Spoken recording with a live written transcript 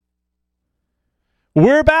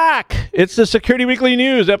We're back. It's the Security Weekly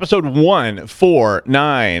News, episode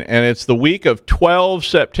 149, and it's the week of 12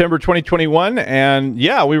 September 2021, and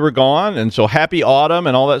yeah, we were gone, and so happy autumn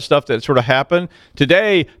and all that stuff that sort of happened.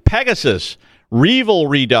 Today, Pegasus, REvil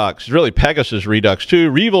Redux, really Pegasus Redux too,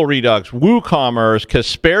 REvil Redux, WooCommerce,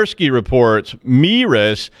 Kaspersky Reports,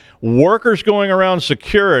 Miris, workers going around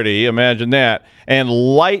security, imagine that, and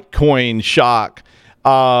Litecoin shock.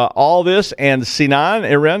 All this and Sinan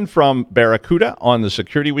Iren from Barracuda on the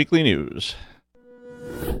Security Weekly News.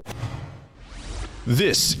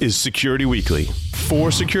 This is Security Weekly. For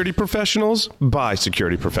security professionals, by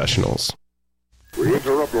security professionals. We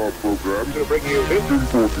interrupt our program to bring you this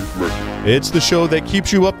important message. It's the show that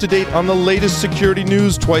keeps you up to date on the latest security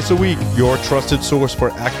news twice a week. Your trusted source for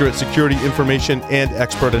accurate security information and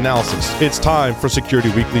expert analysis. It's time for Security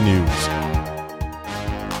Weekly News.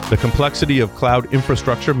 The complexity of cloud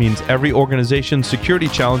infrastructure means every organization's security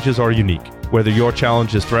challenges are unique. Whether your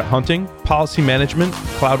challenge is threat hunting, policy management,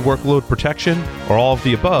 cloud workload protection, or all of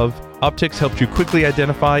the above, Uptycs helps you quickly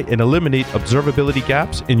identify and eliminate observability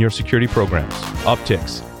gaps in your security programs.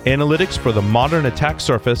 Uptycs, analytics for the modern attack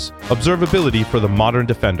surface, observability for the modern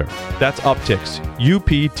defender. That's Uptycs,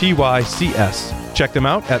 UPTYCS. Check them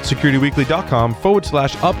out at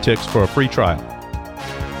securityweekly.com/Uptycs for a free trial.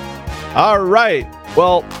 All right.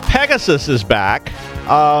 Well, Pegasus is back.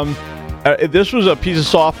 This was a piece of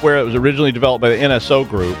software that was originally developed by the NSO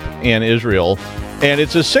Group in Israel, and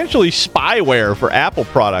it's essentially spyware for Apple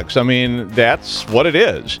products. I mean, that's what it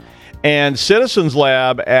is. And Citizens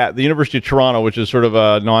Lab at the University of Toronto, which is sort of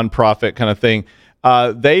a nonprofit kind of thing,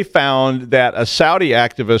 they found that a Saudi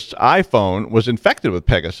activist's iPhone was infected with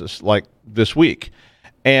Pegasus, like this week.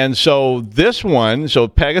 And so this one, so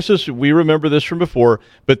Pegasus, we remember this from before,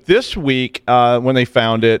 but this week when they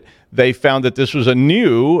found it, they found that this was a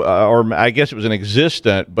new, or I guess it was an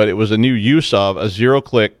existent, but it was a new use of a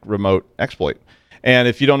zero-click remote exploit. And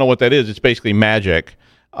if you don't know what that is, it's basically magic.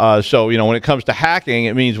 So, you know, when it comes to hacking,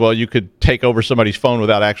 it means, well, you could take over somebody's phone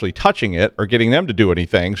without actually touching it or getting them to do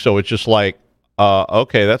anything. So it's just like,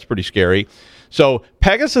 okay, that's pretty scary. So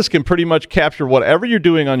Pegasus can pretty much capture whatever you're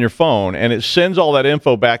doing on your phone, and it sends all that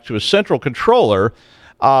info back to a central controller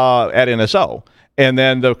at NSO. And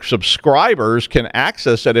then the subscribers can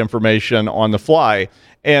access that information on the fly.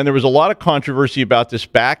 And there was a lot of controversy about this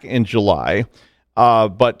back in July.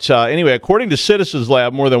 But anyway, according to Citizens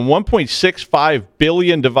Lab, more than 1.65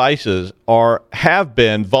 billion devices have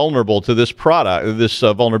been vulnerable to this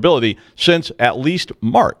vulnerability since at least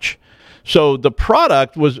March. So the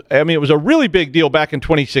product was, I mean, it was a really big deal back in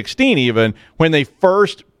 2016 even when they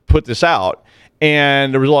first put this out.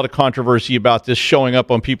 And there was a lot of controversy about this showing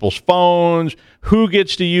up on people's phones, who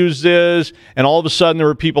gets to use this. And all of a sudden there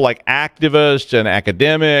were people like activists and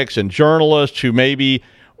academics and journalists who maybe,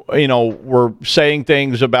 you know, were saying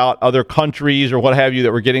things about other countries or what have you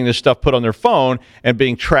that were getting this stuff put on their phone and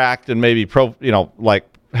being tracked and maybe,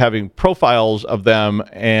 having profiles of them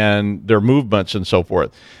and their movements and so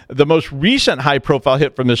forth. The most recent high-profile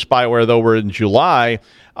hit from this spyware, though, were in July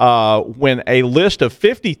when a list of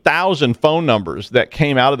 50,000 phone numbers that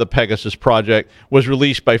came out of the Pegasus project was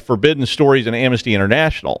released by Forbidden Stories and Amnesty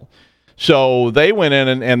International. So they went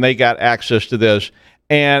in and they got access to this.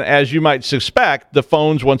 And as you might suspect, the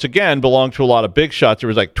phones, once again, belong to a lot of big shots. There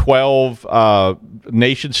was like 12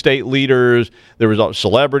 nation-state leaders. There was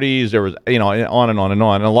celebrities. There was, on and on and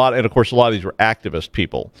on. And of course, a lot of these were activist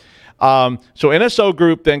people. So NSO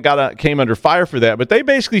Group then came under fire for that. But they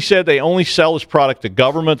basically said they only sell this product to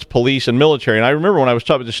governments, police, and military. And I remember when I was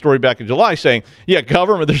talking about this story back in July saying, yeah,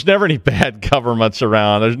 government, there's never any bad governments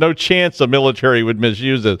around. There's no chance the military would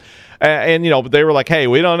misuse it. And but they were like, hey,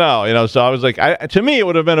 we don't know. So I was like, to me, it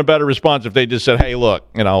would have been a better response if they just said, hey, look,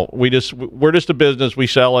 we're just a business. We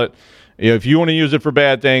sell it. If you want to use it for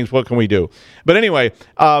bad things, what can we do? But anyway,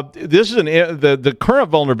 this is the current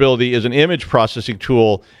vulnerability is an image processing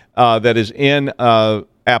tool that is in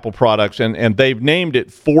Apple products, and they've named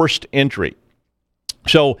it forced entry.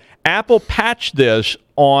 So Apple patched this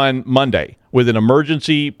on Monday with an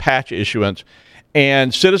emergency patch issuance.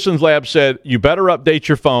 And Citizens Lab said, you better update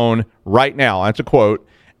your phone right now. That's a quote.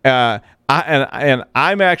 I'm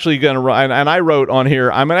actually going to run, and I wrote on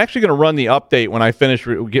here, I'm actually going to run the update when I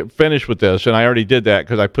get finished with this. And I already did that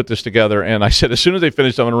because I put this together. And I said, as soon as they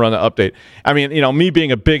finish, I'm going to run the update. I mean, me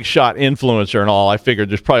being a big shot influencer and all, I figured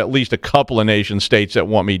there's probably at least a couple of nation states that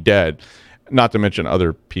want me dead, not to mention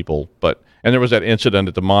other people. And there was that incident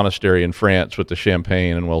at the monastery in France with the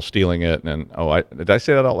champagne and stealing it. And did I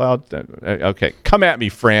say that out loud? Okay, come at me,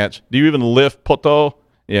 France. Do you even lift poto?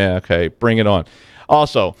 Yeah, okay, bring it on.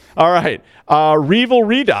 Also, all right, REvil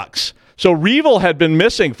Redux. So REvil had been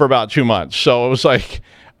missing for about 2 months. So it was like,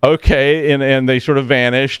 okay, and they sort of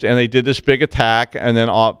vanished, and they did this big attack, and then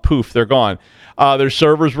poof, they're gone. Their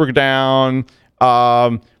servers were down.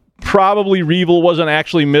 Probably REvil wasn't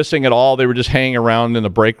actually missing at all. They were just hanging around in the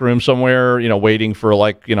break room somewhere, waiting for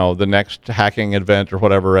the next hacking event or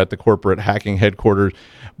whatever at the corporate hacking headquarters.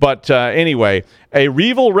 But anyway, a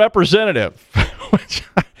REvil representative, which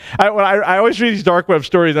I always read these dark web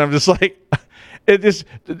stories, and I'm just like, it just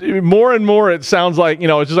more and more it sounds like,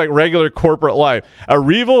 it's just like regular corporate life. A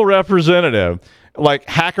REvil representative, like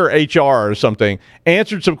Hacker HR or something,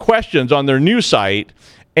 answered some questions on their new site,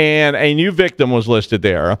 and a new victim was listed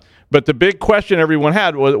there. But the big question everyone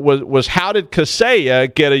had was how did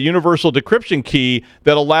Kaseya get a universal decryption key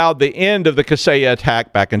that allowed the end of the Kaseya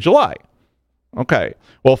attack back in July? Okay.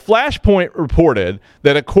 Well, Flashpoint reported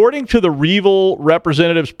that according to the REvil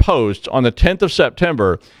representative's post on the 10th of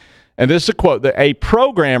September, and this is a quote, that a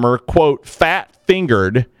programmer, quote,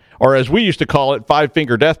 fat-fingered, or as we used to call it,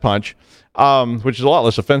 five-finger death punch, which is a lot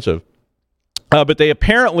less offensive. But they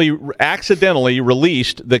apparently accidentally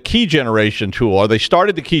released the key generation tool, or they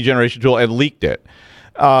started the key generation tool and leaked it.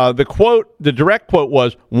 The direct quote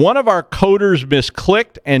was, "One of our coders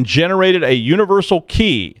misclicked and generated a universal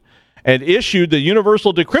key and issued the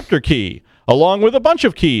universal decryptor key along with a bunch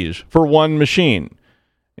of keys for one machine."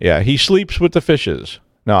 Yeah, he sleeps with the fishes.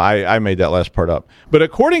 No, I made that last part up. But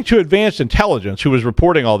according to Advanced Intelligence, who was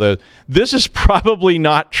reporting all this is probably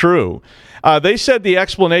not true. They said the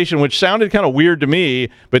explanation, which sounded kind of weird to me,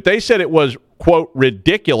 but they said it was, quote,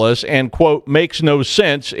 ridiculous and, quote, makes no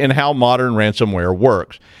sense in how modern ransomware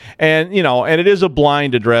works. And, and it is a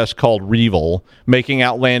blind address called REvil making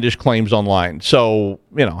outlandish claims online. So,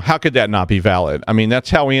 how could that not be valid? I mean,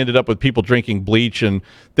 that's how we ended up with people drinking bleach and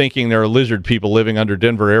thinking there are lizard people living under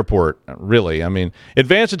Denver Airport. Really. I mean,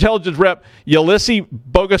 Advanced Intelligence Rep Yelisi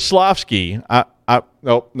Boguslavsky,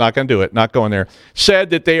 nope, not going to do it, not going there,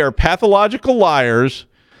 said that they are pathological liars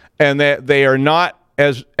and that they are not,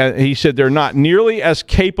 as he said, they're not nearly as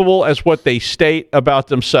capable as what they state about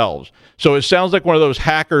themselves. So it sounds like one of those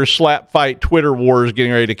hackers slap fight Twitter wars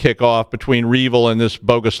getting ready to kick off between REvil and this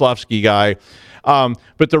Boguslavsky guy.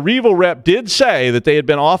 But the REvil rep did say that they had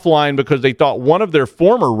been offline because they thought one of their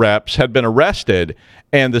former reps had been arrested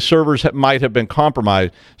and the servers might have been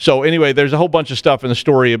compromised. So anyway, there's a whole bunch of stuff in the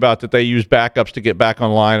story about that they use backups to get back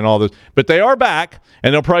online and all this. But they are back,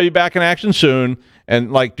 and they'll probably be back in action soon.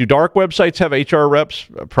 And do dark websites have HR reps?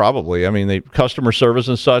 Probably. I mean, they customer service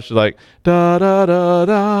and such, like,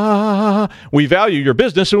 da-da-da-da. We value your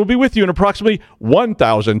business and we'll be with you in approximately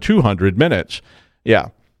 1,200 minutes. Yeah.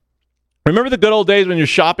 Remember the good old days when your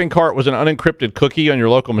shopping cart was an unencrypted cookie on your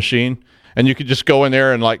local machine? And you could just go in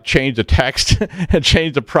there and change the text and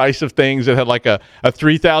change the price of things. It had like a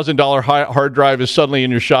 $3,000 hard drive is suddenly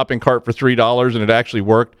in your shopping cart for $3 and it actually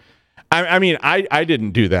worked. I mean, I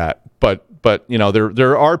didn't do that, but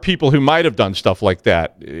there are people who might have done stuff like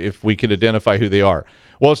that if we could identify who they are.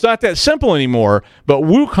 Well, it's not that simple anymore, but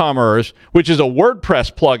WooCommerce, which is a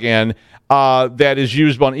WordPress plugin that is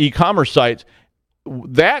used on e-commerce sites,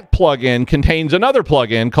 that plugin contains another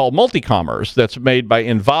plugin called Multicommerce that's made by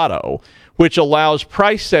Envato, which allows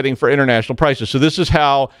price setting for international prices. So this is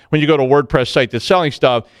how, when you go to a WordPress site that's selling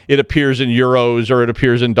stuff, it appears in euros or it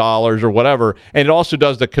appears in dollars or whatever. And it also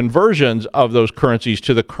does the conversions of those currencies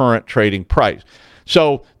to the current trading price.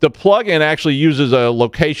 So the plugin actually uses a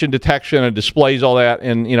location detection and displays all that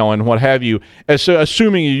and what have you,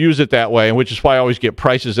 assuming you use it that way, which is why I always get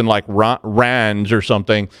prices in like rands or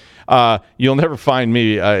something. You'll never find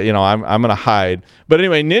me. I'm going to hide. But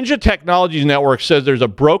anyway, Ninja Technologies Network says there's a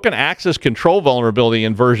broken access control vulnerability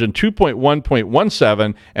in version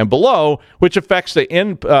 2.1.17 and below, which affects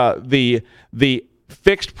the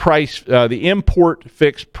fixed price, the import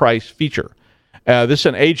fixed price feature. This is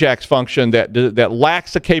an AJAX function that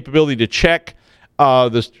lacks the capability to check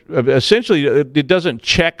this. Essentially, it doesn't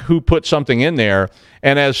check who put something in there,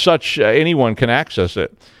 and as such, anyone can access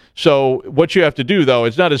it. So what you have to do, though,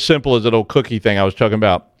 it's not as simple as that old cookie thing I was talking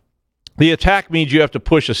about. The attack means you have to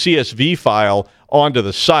push a CSV file onto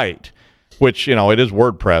the site, which, it is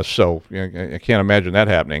WordPress, so I can't imagine that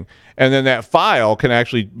happening. And then that file can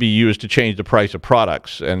actually be used to change the price of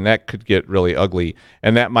products, and that could get really ugly.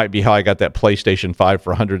 And that might be how I got that PlayStation 5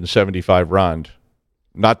 for 175 rand.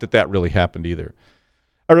 Not that really happened either.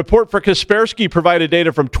 A report for Kaspersky provided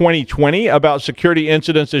data from 2020 about security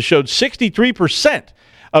incidents that showed 63%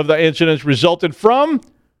 of the incidents resulted from,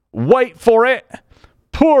 wait for it,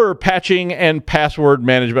 poor patching and password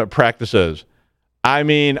management practices. I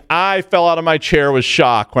mean, I fell out of my chair with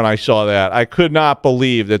shock when I saw that. I could not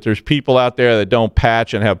believe that there's people out there that don't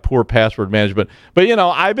patch and have poor password management. But,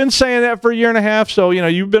 I've been saying that for a year and a half, so,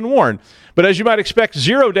 you've been warned. But as you might expect,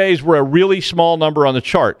 0 days were a really small number on the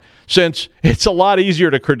chart, since it's a lot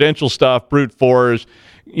easier to credential stuff, brute force.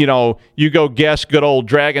 You go guess good old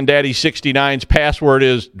Dragon Daddy 69's password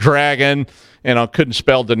is Dragon, and I couldn't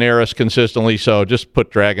spell Daenerys consistently, so just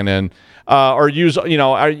put Dragon in. Or use,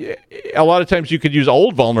 a lot of times you could use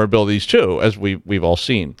old vulnerabilities too, as we've all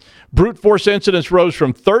seen. Brute force incidents rose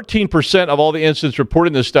from 13% of all the incidents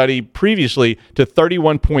reported in the study previously to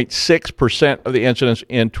 31.6% of the incidents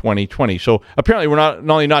in 2020. So apparently we're not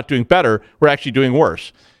only not doing better, we're actually doing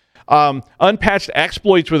worse. Unpatched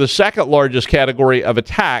exploits were the second largest category of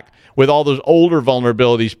attack, with all those older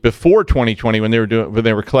vulnerabilities before 2020 when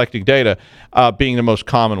they were collecting data being the most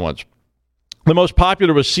common ones. The most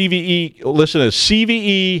popular was CVE. Listen to this,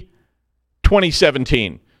 CVE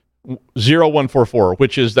 2017 0144,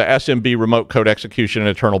 which is the SMB remote code execution in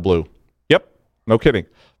Eternal Blue. Yep, no kidding.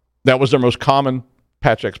 That was their most common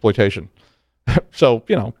patch exploitation. So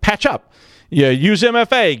patch up. Yeah, use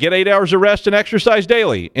MFA, get 8 hours of rest and exercise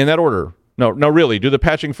daily, in that order. No, really, do the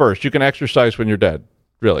patching first. You can exercise when you're dead,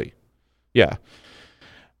 really. Yeah.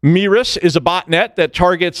 Mirus is a botnet that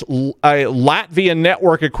targets a Latvian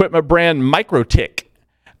network equipment brand MikroTik.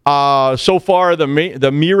 So far, the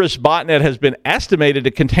Mirus botnet has been estimated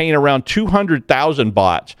to contain around 200,000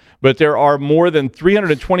 bots, but there are more than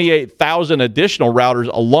 328,000 additional routers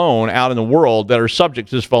alone out in the world that are subject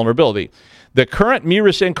to this vulnerability. The current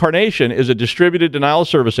Mirus incarnation is a distributed denial of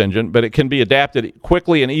service engine, but it can be adapted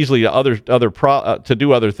quickly and easily to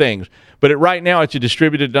do other things. But right now, it's a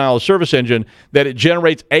distributed denial of service engine that it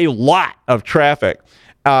generates a lot of traffic.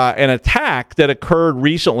 An attack that occurred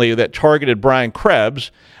recently that targeted Brian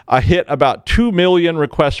Krebs hit about 2 million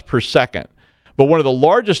requests per second. But one of the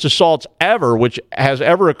largest assaults ever, which has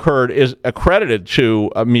ever occurred, is accredited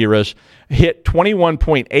to Mirus, hit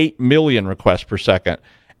 21.8 million requests per second.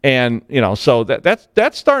 And, so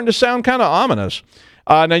that's starting to sound kind of ominous.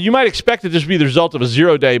 Now, you might expect it to just be the result of a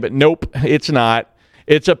 0 day, but nope, it's not.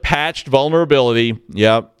 It's a patched vulnerability.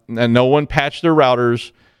 Yep, and no one patched their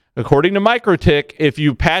routers. According to MikroTik, if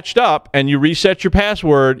you patched up and you reset your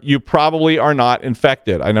password, you probably are not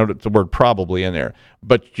infected. I know that the word probably in there,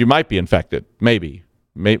 but you might be infected. Maybe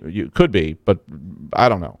you could be, but I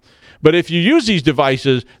don't know. But if you use these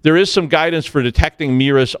devices, there is some guidance for detecting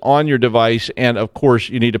Mirus on your device, and of course,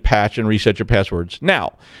 you need to patch and reset your passwords.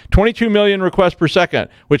 Now, 22 million requests per second,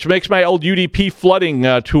 which makes my old UDP flooding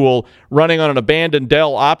tool running on an abandoned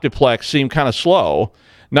Dell Optiplex seem kind of slow.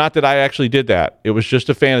 Not that I actually did that. It was just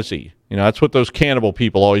a fantasy. That's what those cannibal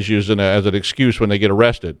people always use as an excuse when they get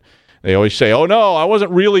arrested. They always say, oh, no, I wasn't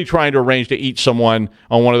really trying to arrange to eat someone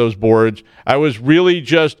on one of those boards. I was really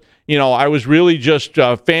just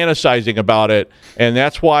fantasizing about it, and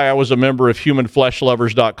that's why I was a member of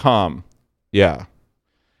humanfleshlovers.com. Yeah.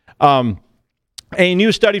 A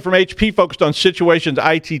new study from HP focused on situations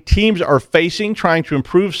IT teams are facing trying to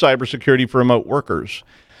improve cybersecurity for remote workers.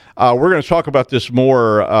 We're going to talk about this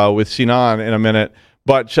more with Sinan in a minute.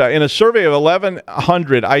 But in a survey of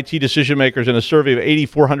 1,100 IT decision makers and a survey of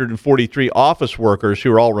 8,443 office workers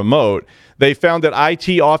who are all remote, they found that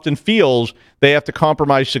IT often feels they have to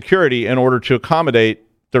compromise security in order to accommodate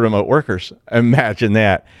the remote workers. Imagine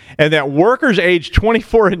that. And that workers aged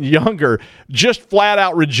 24 and younger just flat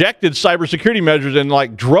out rejected cybersecurity measures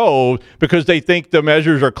and drove because they think the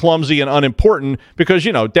measures are clumsy and unimportant because,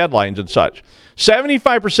 deadlines and such.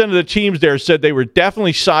 75% of the teams there said they were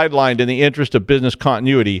definitely sidelined in the interest of business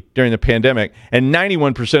continuity during the pandemic, and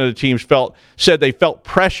 91% of the teams said they felt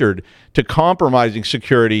pressured to compromising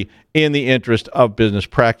security in the interest of business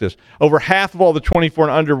practice. Over half of all the 24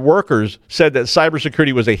 and under workers said that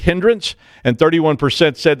cybersecurity was a hindrance, and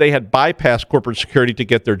 31% said they had bypassed corporate security to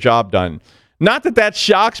get their job done. Not that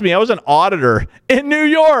shocks me. I was an auditor in New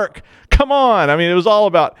York. Come on. I mean, it was all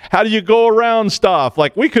about how do you go around stuff.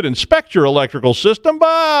 We could inspect your electrical system,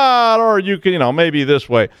 or you can, maybe this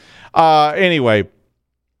way. Anyway,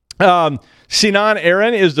 Sinan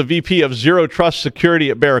Aaron is the VP of Zero Trust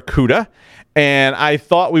Security at Barracuda. And I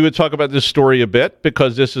thought we would talk about this story a bit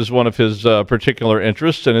because this is one of his particular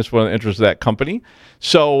interests, and it's one of the interests of that company.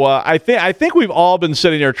 So I think we've all been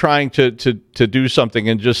sitting there trying to do something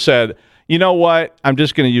and just said, you know what? I'm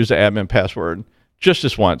just going to use the admin password just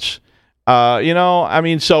this once.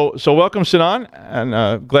 So welcome, Sinan,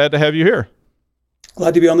 and glad to have you here.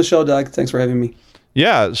 Glad to be on the show, Doug. Thanks for having me.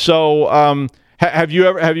 Yeah. So have you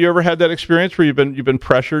ever had that experience where you've been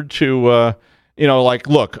pressured to like,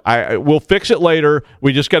 look, we'll fix it later.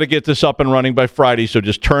 We just got to get this up and running by Friday. So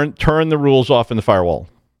just turn the rules off in the firewall.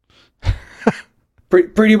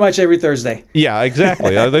 Pretty much every Thursday. Yeah,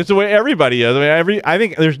 exactly. That's the way everybody is. I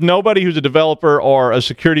think there's nobody who's a developer or a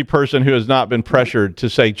security person who has not been pressured to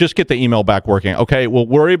say, just get the email back working. Okay, we'll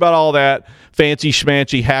worry about all that fancy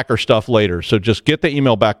schmancy hacker stuff later. So just get the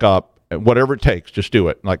email back up, whatever it takes. Just do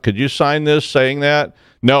it. Like, could you sign this saying that?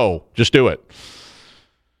 No, just do it.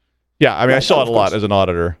 Yeah, I mean, I saw it a lot as an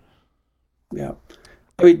auditor. Yeah.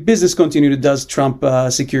 I mean, business continuity does trump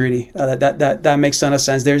security. That makes a ton of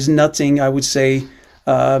sense. There's nothing, I would say,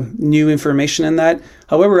 new information in that.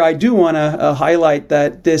 However, I do want to highlight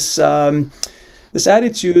that this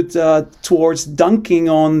attitude towards dunking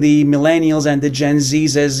on the millennials and the Gen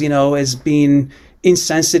Zs as being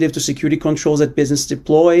insensitive to security controls that business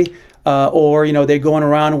deploy, or they're going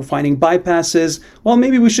around finding bypasses. Well,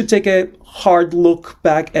 maybe we should take a hard look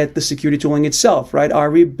back at the security tooling itself, right? Are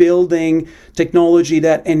we building technology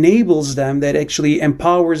that enables them, that actually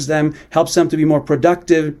empowers them, helps them to be more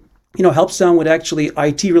productive, helps them with actually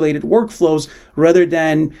IT-related workflows rather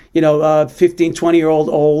than, 15,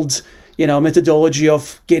 20-year-old methodology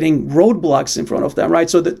of getting roadblocks in front of them, right?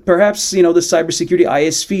 So that perhaps, the cybersecurity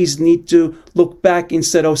ISVs need to look back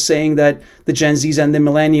instead of saying that the Gen Zs and the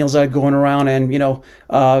millennials are going around and,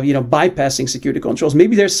 bypassing security controls.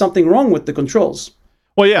 Maybe there's something wrong with the controls.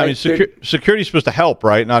 Well, yeah, right? I mean, security is supposed to help,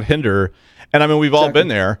 right? Not hinder. And I mean, we've all been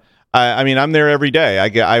there. I mean, I'm there every day.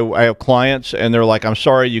 I have clients, and they're like, "I'm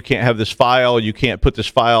sorry, you can't have this file. You can't put this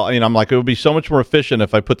file." I mean, I'm like, it would be so much more efficient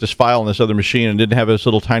if I put this file on this other machine and didn't have this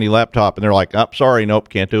little tiny laptop. And they're like, "Oh, sorry, nope,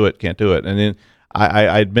 can't do it." And then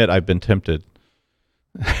I admit I've been tempted.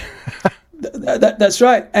 That's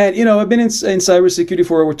right. And, I've been in cybersecurity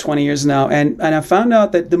for over 20 years now, and I found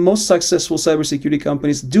out that the most successful cybersecurity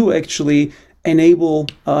companies do actually enable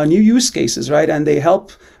new use cases, right? And they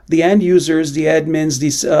help the end users, the admins,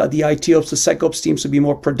 the IT ops, the SecOps teams to be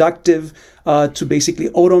more productive, to basically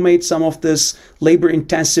automate some of this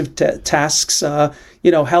labor-intensive tasks,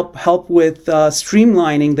 help with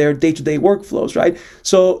streamlining their day-to-day workflows, right?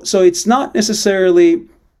 So it's not necessarily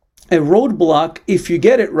a roadblock if you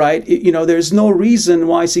get it right. There's no reason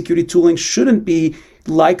why security tooling shouldn't be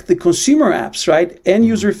like the consumer apps, right? End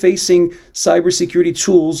user facing cybersecurity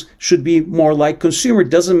tools should be more like consumer. It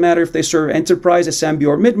doesn't matter if they serve enterprise, SMB,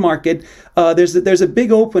 or mid-market. There's a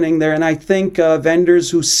big opening there, and I think vendors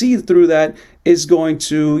who see through that is going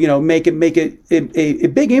to make a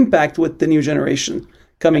big impact with the new generation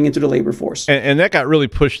coming into the labor force. And that got really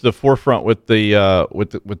pushed to the forefront with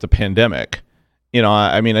the pandemic.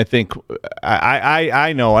 I mean, I think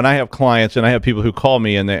I know, and I have clients, and I have people who call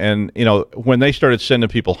me, and when they started sending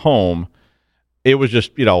people home, it was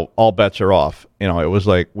just all bets are off. It was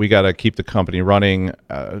like, we got to keep the company running,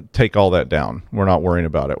 take all that down. We're not worrying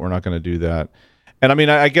about it. We're not going to do that. And I mean,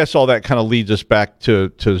 I guess all that kind of leads us back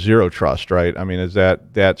to zero trust, right? I mean,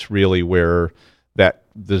 that's really where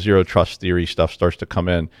the zero trust theory stuff starts to come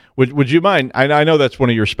in. Would you mind? I know that's one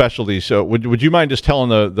of your specialties. So would you mind just telling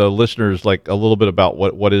the listeners like a little bit about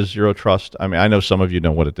what is zero trust? I mean, I know some of you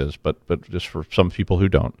know what it is, but just for some people who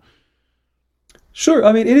don't. Sure.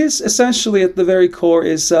 I mean, it is essentially at the very core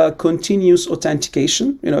is continuous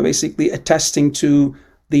authentication. Basically attesting to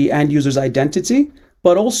the end user's identity,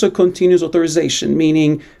 but also continuous authorization,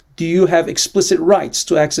 meaning, do you have explicit rights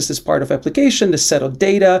to access this part of application, the set of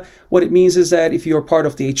data? What it means is that if you're part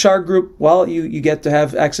of the HR group, well, you get to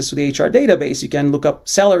have access to the HR database. You can look up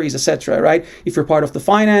salaries, etc., right? If you're part of the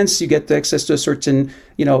finance, you get access to a certain,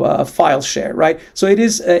 file share, right? So it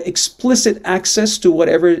is explicit access to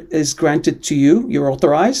whatever is granted to you. You're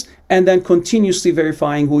authorized, and then continuously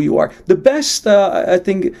verifying who you are. The best, I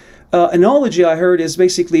think, analogy I heard is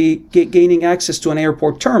basically gaining access to an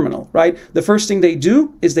airport terminal, right? The first thing they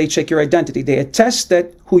do is they check your identity. They attest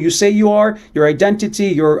that who you say you are, your identity,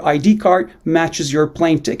 your ID card matches your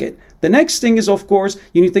plane ticket. The next thing is, of course,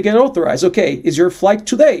 you need to get authorized. Okay, is your flight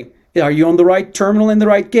today? Are you on the right terminal in the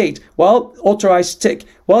right gate? Well, authorized, tick.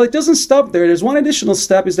 Well, it doesn't stop there. There's one additional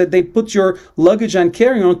step is that they put your luggage and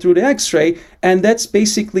carry-on through the X-ray, and that's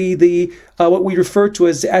basically the what we refer to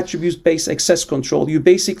as the attribute-based access control. You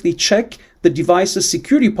basically check the device's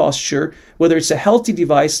security posture, whether it's a healthy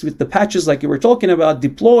device with the patches like you were talking about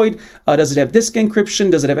deployed, does it have disk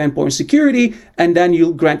encryption, does it have endpoint security, and then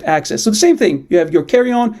you'll grant access. So the same thing, you have your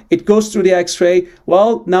carry-on, it goes through the X-ray.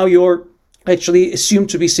 Well, now you're actually assumed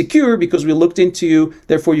to be secure because we looked into you,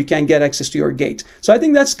 therefore you can get access to your gate. So I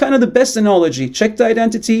think that's kind of the best analogy. Check the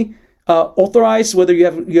identity, authorize whether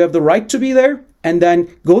you have the right to be there, and then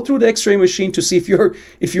go through the X-ray machine to see if you're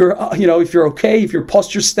okay, if your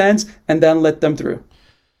posture stands, and then let them through.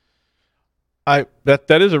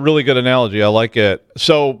 That is a really good analogy. I like it.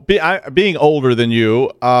 So being older than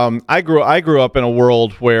you, I grew up in a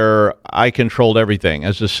world where I controlled everything.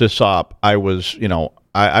 As a sysop, I was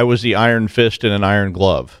I was the iron fist in an iron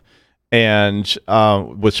glove, and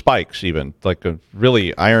with spikes, even like a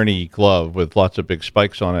really irony glove with lots of big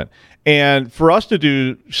spikes on it. And for us to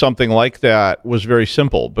do something like that was very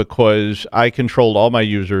simple because I controlled all my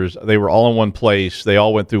users. They were all in one place. They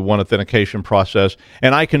all went through one authentication process,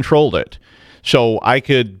 and I controlled it. So I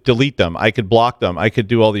could delete them, I could block them, I could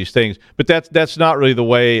do all these things. But that's not really the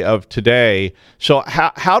way of today. So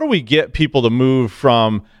how do we get people to move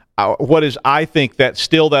from what is, I think, that's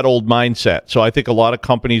still that old mindset? So I think a lot of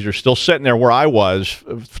companies are still sitting there where I was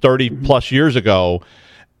 30 plus years ago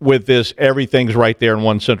with this, everything's right there in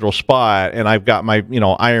one central spot, and I've got my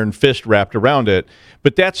iron fist wrapped around it.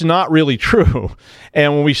 But that's not really true.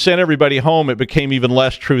 And when we sent everybody home, it became even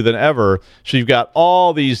less true than ever. So you've got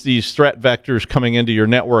all these threat vectors coming into your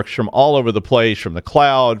networks from all over the place, from the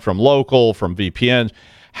cloud, from local, from VPNs.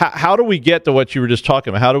 How do we get to what you were just talking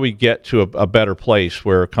about? How do we get to a better place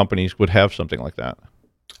where companies would have something like that?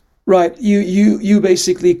 Right. You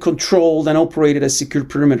basically controlled and operated a secure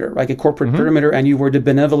perimeter, like a corporate perimeter, and you were the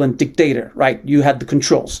benevolent dictator, right? You had the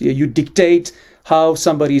controls. You dictate how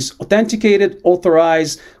somebody's authenticated,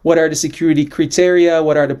 authorized, what are the security criteria,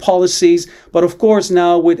 what are the policies. But of course,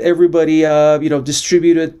 now with everybody,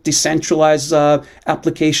 distributed, decentralized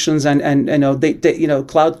applications, and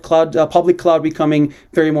public cloud becoming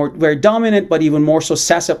very dominant, but even more so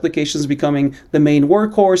SaaS applications becoming the main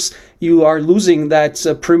workhorse, you are losing that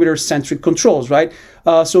perimeter-centric controls, right?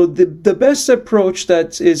 So the best approach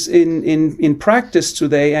that is in practice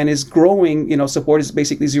today and is growing, support is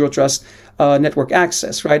basically zero trust network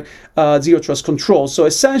access, right? Zero trust control. So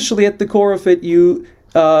essentially, at the core of it, you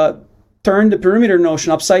turn the perimeter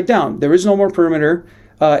notion upside down. There is no more perimeter.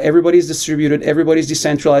 Everybody's distributed, everybody's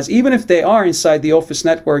decentralized. Even if they are inside the Office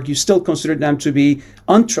network, you still consider them to be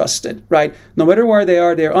untrusted, right? No matter where they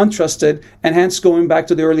are, they're untrusted, and hence going back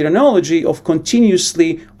to the earlier analogy of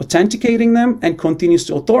continuously authenticating them and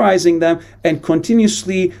continuously authorizing them and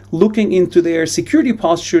continuously looking into their security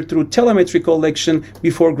posture through telemetry collection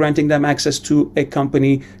before granting them access to a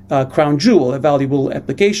company crown jewel, a valuable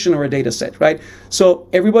application or a data set, right? So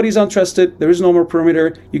everybody's untrusted, there is no more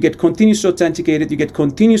perimeter, you get continuously authenticated, you get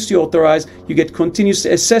continuously authorized, you get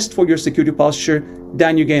continuously assessed for your security posture,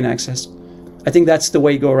 then you gain access. I think that's the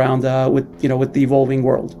way you go around with the evolving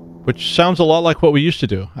world. Which sounds a lot like what we used to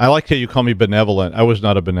do. I like how you call me benevolent. I was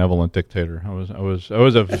not a benevolent dictator. I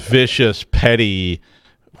was a vicious, petty,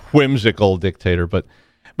 whimsical dictator. But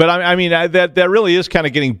I mean that really is kind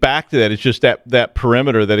of getting back to that. It's just that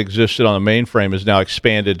perimeter that existed on the mainframe is now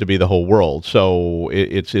expanded to be the whole world. So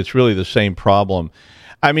it's really the same problem.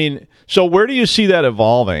 I mean, so where do you see that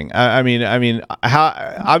evolving? I mean,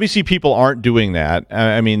 how obviously people aren't doing that.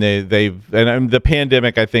 I mean, the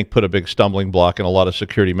pandemic, I think, put a big stumbling block in a lot of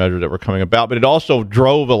security measures that were coming about, but it also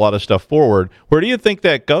drove a lot of stuff forward. Where do you think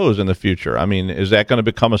that goes in the future? I mean, is that going to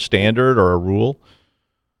become a standard or a rule?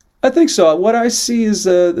 I think so. What I see is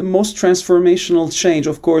the most transformational change,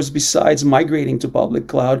 of course, besides migrating to public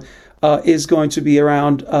cloud, is going to be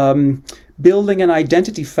around building an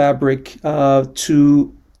identity fabric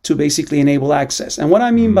to basically enable access. And what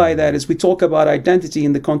I mean by that is we talk about identity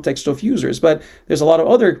in the context of users, but there's a lot of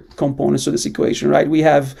other components to this equation, right? We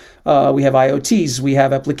have IoTs, we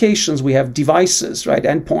have applications, we have devices, right?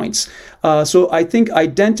 Endpoints. So I think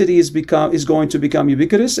identity is going to become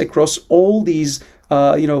ubiquitous across all these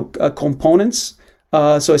components.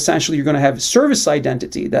 So essentially, you're going to have service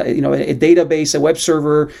identity. That a database, a web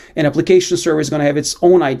server, an application server is going to have its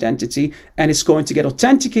own identity, and it's going to get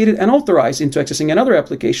authenticated and authorized into accessing another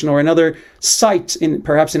application or another site,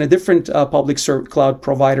 perhaps in a different public cloud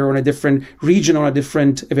provider or in a different region or a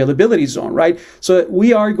different availability zone, right? So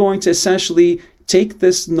we are going to essentially take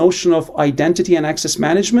this notion of identity and access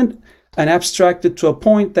management and abstract it to a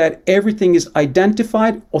point that everything is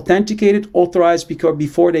identified, authenticated, authorized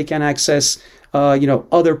before they can access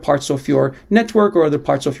other parts of your network or other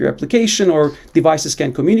parts of your application, or devices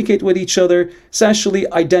can communicate with each other. Essentially,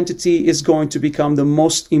 identity is going to become the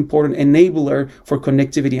most important enabler for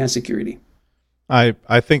connectivity and security. I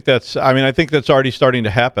think that's already starting to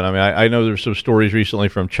happen. I mean, I know there's some stories recently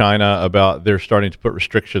from China about they're starting to put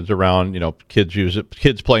restrictions around,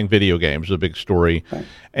 kids playing video games is a big story. Right.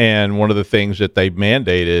 And one of the things that they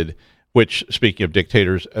mandated, which, speaking of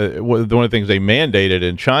dictators, one of the things they mandated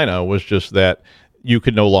in China was just that you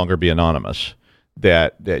could no longer be anonymous,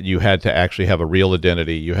 that you had to actually have a real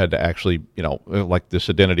identity. You had to actually, like this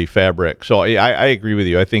identity fabric. So I agree with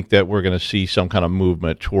you. I think that we're going to see some kind of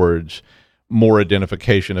movement towards more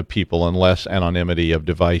identification of people and less anonymity of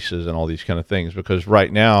devices and all these kind of things. Because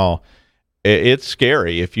right now, it's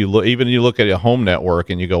scary. If you look at a home network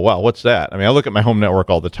and you go, wow, what's that? I mean, I look at my home network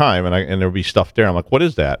all the time, and there'll be stuff there. I'm like, what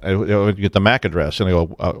is that? I get the MAC address, and I go,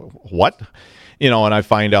 what? And I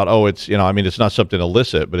find out, it's, it's not something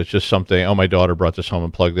illicit, but it's just something, my daughter brought this home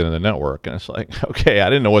and plugged it in the network. And it's like, okay, I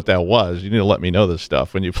didn't know what that was. You need to let me know this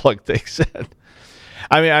stuff when you plug things in.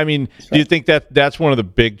 I mean, do you think that's one of the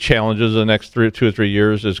big challenges of the next 2 or 3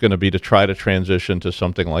 years is going to be to try to transition to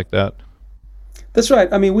something like that? That's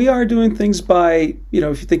right. I mean, we are doing things by, if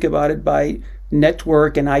you think about it, by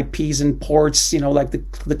network and IPs and ports, like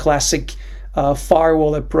the classic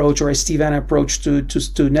firewall approach or SD-WAN approach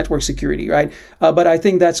to network security, right? But I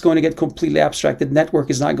think that's going to get completely abstracted. Network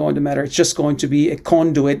is not going to matter. It's just going to be a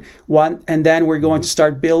conduit one, and then we're going to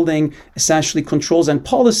start building essentially controls and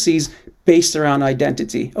policies based around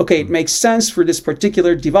identity. Okay, it makes sense for this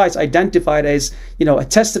particular device identified as,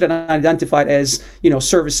 attested and identified as,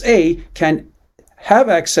 service A can have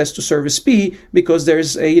access to service B because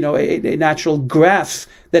there's a natural graph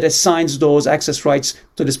that assigns those access rights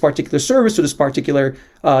to this particular service, to this particular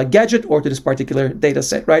gadget, or to this particular data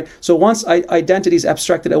set, right? So once identity is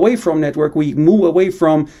abstracted away from network, we move away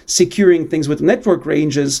from securing things with network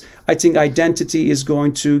ranges. I think identity is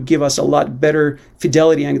going to give us a lot better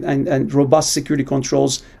fidelity and robust security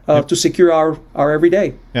controls to secure our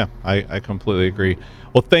everyday. Yeah, I completely agree.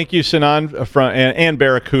 Well, thank you, Sinan and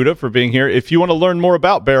Barracuda for being here. If you want to learn more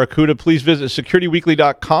about Barracuda, please visit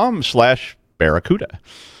securityweekly.com/Barracuda.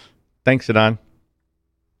 Thanks, Sinan.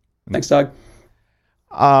 Thanks, Doug.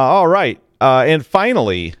 All right. And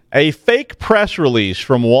finally, a fake press release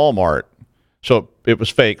from Walmart. So it was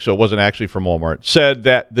fake, so it wasn't actually from Walmart. Said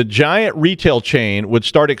that the giant retail chain would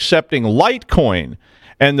start accepting Litecoin,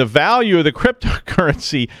 and the value of the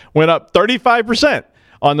cryptocurrency went up 35%.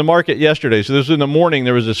 On the market yesterday. So this was in the morning.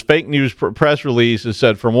 There was this fake news press release that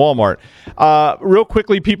said from Walmart. Real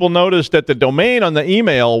quickly, people noticed that the domain on the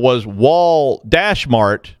email was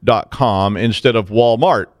wall-mart.com instead of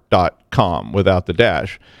walmart.com without the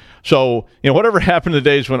dash. So, whatever happened to the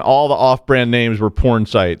days when all the off-brand names were porn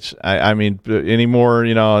sites? I mean, anymore,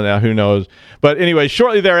 now who knows? But anyway,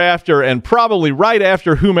 shortly thereafter, and probably right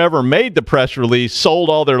after whomever made the press release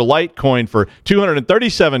sold all their Litecoin for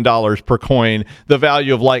 $237 per coin, the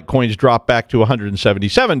value of Litecoins dropped back to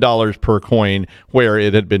 $177 per coin, where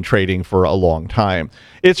it had been trading for a long time.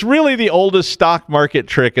 It's really the oldest stock market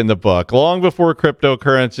trick in the book. Long before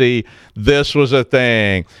cryptocurrency, this was a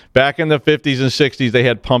thing. Back in the 50s and 60s, they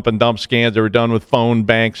had pump and dump scans that were done with phone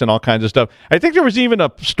banks and all kinds of stuff. I think there was even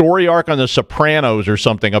a story arc on The Sopranos or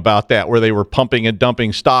something about that, where they were pumping and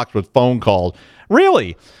dumping stocks with phone calls.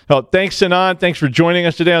 Really? Oh, thanks, Sinan. Thanks for joining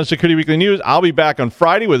us today on Security Weekly News. I'll be back on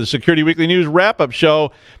Friday with a Security Weekly News wrap-up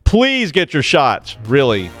show. Please get your shots.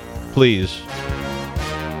 Really, please.